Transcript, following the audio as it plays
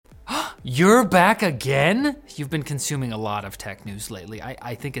You're back again? You've been consuming a lot of tech news lately.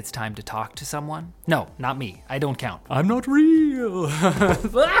 I think it's time to talk to someone. No, not me. I don't count. I'm not real.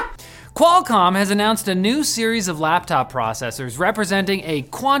 Qualcomm has announced a new series of laptop processors representing a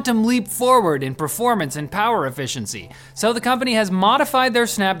quantum leap forward in performance and power efficiency. So the company has modified their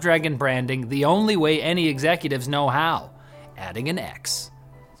Snapdragon branding the only way any executives know how, adding an X.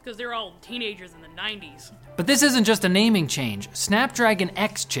 It's because they're all teenagers in the 90s. But this isn't just a naming change. Snapdragon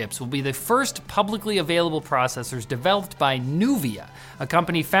X chips will be the first publicly available processors developed by Nuvia, a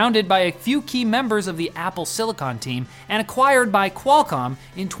company founded by a few key members of the Apple Silicon team and acquired by Qualcomm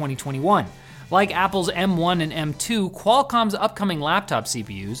in 2021. Like Apple's M1 and M2, Qualcomm's upcoming laptop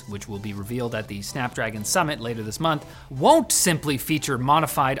CPUs, which will be revealed at the Snapdragon Summit later this month, won't simply feature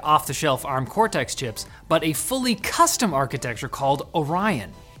modified off-the-shelf ARM Cortex chips, but a fully custom architecture called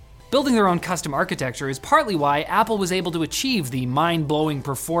Orion. Building their own custom architecture is partly why Apple was able to achieve the mind-blowing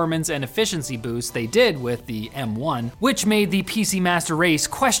performance and efficiency boost they did with the M1, which made the PC master race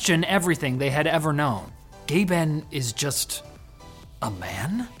question everything they had ever known. Gaben is just a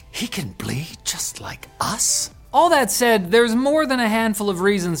man? He can bleed just like us? All that said, there's more than a handful of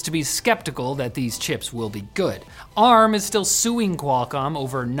reasons to be skeptical that these chips will be good. ARM is still suing Qualcomm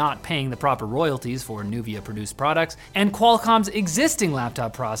over not paying the proper royalties for Nuvia-produced products, and Qualcomm's existing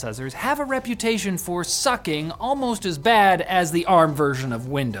laptop processors have a reputation for sucking almost as bad as the ARM version of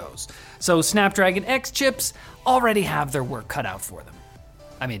Windows. So Snapdragon X chips already have their work cut out for them.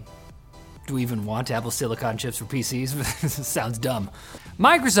 I mean, do we even want Apple Silicon chips for PCs? Sounds dumb.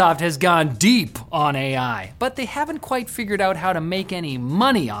 Microsoft has gone deep on AI, but they haven't quite figured out how to make any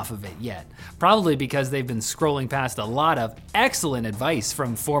money off of it yet. Probably because they've been scrolling past a lot of excellent advice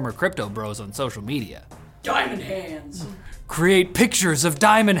from former crypto bros on social media. Diamond hands. Create pictures of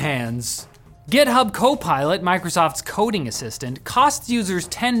diamond hands. GitHub Copilot, Microsoft's coding assistant, costs users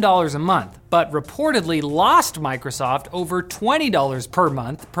 $10 a month, but reportedly lost Microsoft over $20 per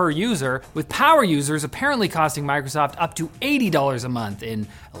month per user, with power users apparently costing Microsoft up to $80 a month in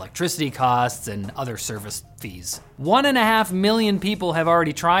electricity costs and other service fees. 1.5 million people have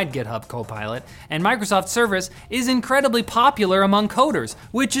already tried GitHub Copilot, and Microsoft's service is incredibly popular among coders,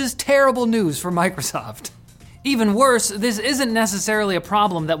 which is terrible news for Microsoft. Even worse, this isn't necessarily a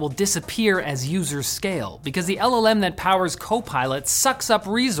problem that will disappear as users scale, because the LLM that powers Copilot sucks up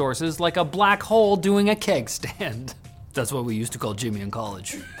resources like a black hole doing a keg stand. That's what we used to call Jimmy in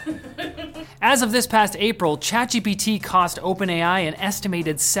college. As of this past April, ChatGPT cost OpenAI an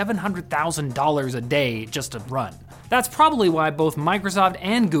estimated $700,000 a day just to run. That's probably why both Microsoft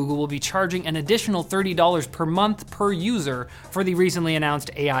and Google will be charging an additional $30 per month per user for the recently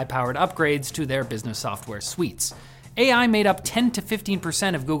announced AI-powered upgrades to their business software suites. AI made up 10 to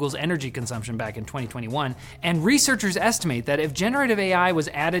 15% of Google's energy consumption back in 2021, and researchers estimate that if generative AI was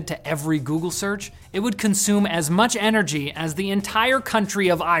added to every Google search, it would consume as much energy as the entire country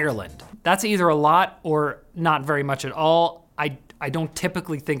of Ireland. That's either a lot or not very much at all. I don't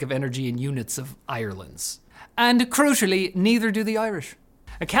typically think of energy in units of Ireland's. And crucially, neither do the Irish.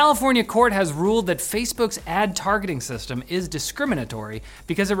 A California court has ruled that Facebook's ad targeting system is discriminatory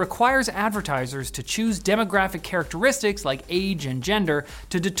because it requires advertisers to choose demographic characteristics like age and gender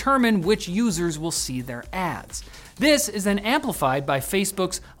to determine which users will see their ads. This is then amplified by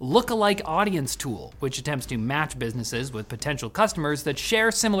Facebook's lookalike audience tool, which attempts to match businesses with potential customers that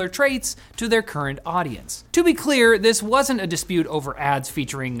share similar traits to their current audience. To be clear, this wasn't a dispute over ads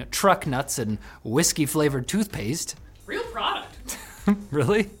featuring truck nuts and whiskey-flavored toothpaste. Real product.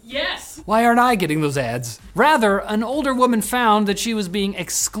 Really? Yes. Why aren't I getting those ads? Rather, an older woman found that she was being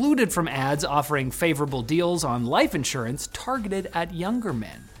excluded from ads offering favorable deals on life insurance targeted at younger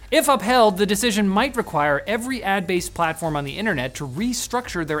men. If upheld, the decision might require every ad-based platform on the internet to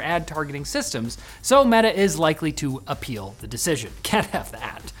restructure their ad targeting systems, so Meta is likely to appeal the decision. Can't have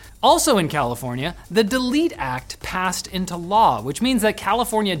that. Also in California, the Delete Act passed into law, which means that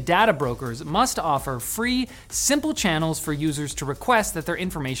California data brokers must offer free, simple channels for users to request that their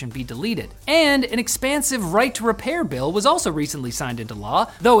information be deleted. And an expansive right to repair bill was also recently signed into law,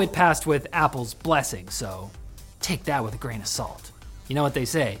 though it passed with Apple's blessing, so take that with a grain of salt. You know what they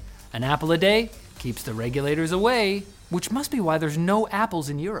say, an apple a day keeps the regulators away, which must be why there's no apples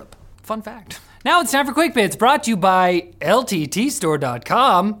in Europe. Fun fact. Now it's time for Quick Bits, brought to you by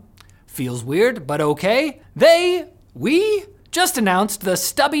LTTstore.com. Feels weird, but okay. We just announced the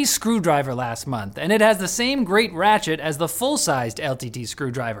stubby screwdriver last month, and it has the same great ratchet as the full-sized LTT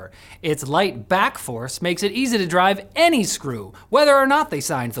screwdriver. Its light back force makes it easy to drive any screw, whether or not they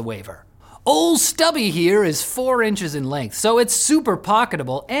signed the waiver. Old Stubby here is 4 inches in length, so it's super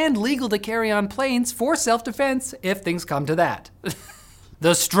pocketable and legal to carry on planes for self-defense if things come to that.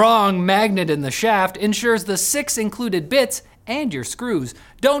 The strong magnet in the shaft ensures the 6 included bits and your screws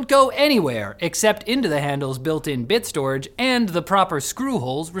don't go anywhere except into the handle's built-in bit storage and the proper screw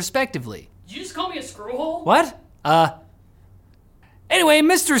holes, respectively. Did you just call me a screw hole? What? Anyway,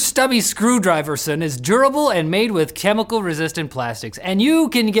 Mr. Stubby Screwdriverson is durable and made with chemical-resistant plastics, and you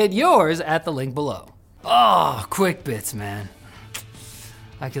can get yours at the link below. Oh, quick bits, man.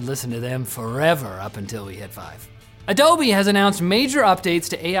 I could listen to them forever up until we hit 5. Adobe has announced major updates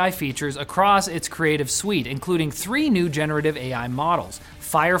to AI features across its creative suite, including 3 new generative AI models: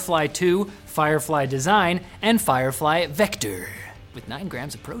 Firefly 2, Firefly Design, and Firefly Vector, with 9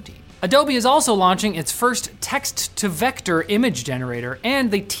 grams of protein. Adobe is also launching its first text-to-vector image generator, and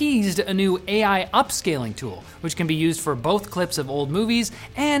they teased a new AI upscaling tool, which can be used for both clips of old movies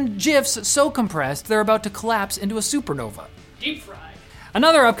and GIFs so compressed they're about to collapse into a supernova. Deep fried.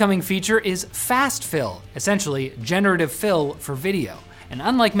 Another upcoming feature is fast fill, essentially generative fill for video. And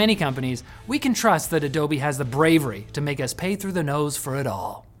unlike many companies, we can trust that Adobe has the bravery to make us pay through the nose for it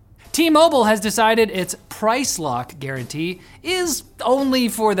all. T-Mobile has decided its price lock guarantee is only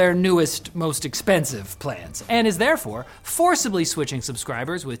for their newest, most expensive plans, and is therefore forcibly switching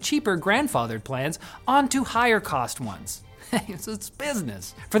subscribers with cheaper grandfathered plans onto higher cost ones. It's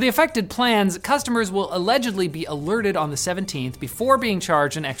business. For the affected plans, customers will allegedly be alerted on the 17th before being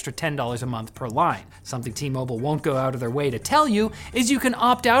charged an extra $10 a month per line. Something T-Mobile won't go out of their way to tell you is you can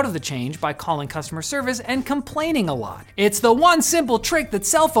opt out of the change by calling customer service and complaining a lot. It's the one simple trick that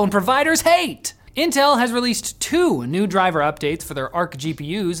cell phone providers hate. Intel has released 2 new driver updates for their Arc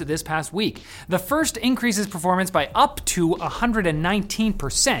GPUs this past week. The first increases performance by up to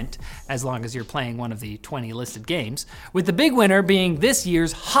 119%, as long as you're playing one of the 20 listed games, with the big winner being this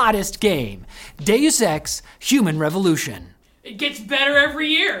year's hottest game, Deus Ex: Human Revolution. It gets better every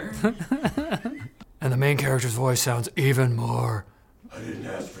year. And the main character's voice sounds even more... I didn't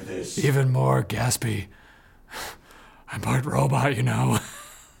ask for this. Even more gaspy. I'm part robot, you know.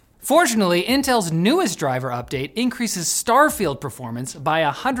 Fortunately, Intel's newest driver update increases Starfield performance by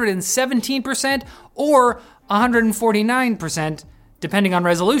 117% or 149%, depending on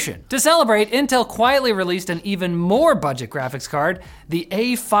resolution. To celebrate, Intel quietly released an even more budget graphics card, the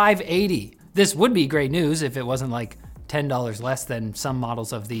A580. This would be great news if it wasn't like $10 less than some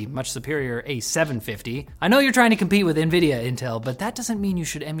models of the much superior A750. I know you're trying to compete with NVIDIA, Intel, but that doesn't mean you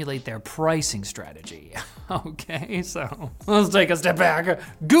should emulate their pricing strategy. Okay, so let's take a step back.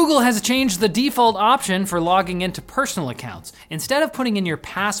 Google has changed the default option for logging into personal accounts. Instead of putting in your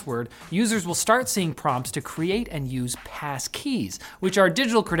password, users will start seeing prompts to create and use passkeys, which are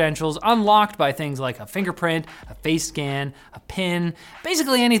digital credentials unlocked by things like a fingerprint, a face scan, a PIN,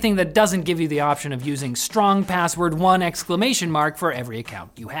 basically anything that doesn't give you the option of using strong password 1 exclamation mark for every account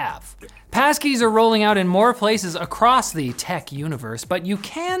you have. Passkeys are rolling out in more places across the tech universe, but you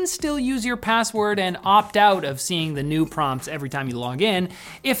can still use your password and opt out of seeing the new prompts every time you log in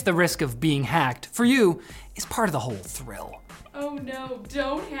if the risk of being hacked, for you, is part of the whole thrill. Oh no,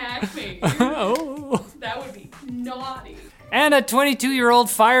 don't hack me. Oh. That would be naughty. And a 22-year-old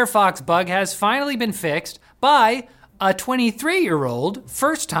Firefox bug has finally been fixed by a 23-year-old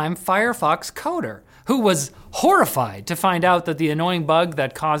first-time Firefox coder who was horrified to find out that the annoying bug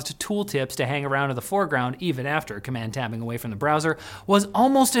that caused tooltips to hang around in the foreground even after command tabbing away from the browser was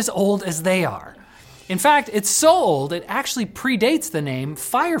almost as old as they are. In fact, it's so old it actually predates the name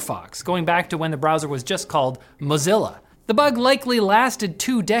Firefox, going back to when the browser was just called Mozilla. The bug likely lasted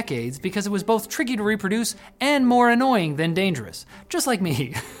 2 decades because it was both tricky to reproduce and more annoying than dangerous, just like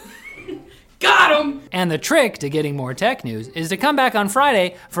me. Got him! And the trick to getting more tech news is to come back on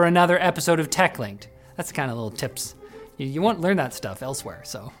Friday for another episode of Tech Linked. That's the kind of little tips. You won't learn that stuff elsewhere,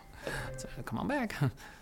 so come on back.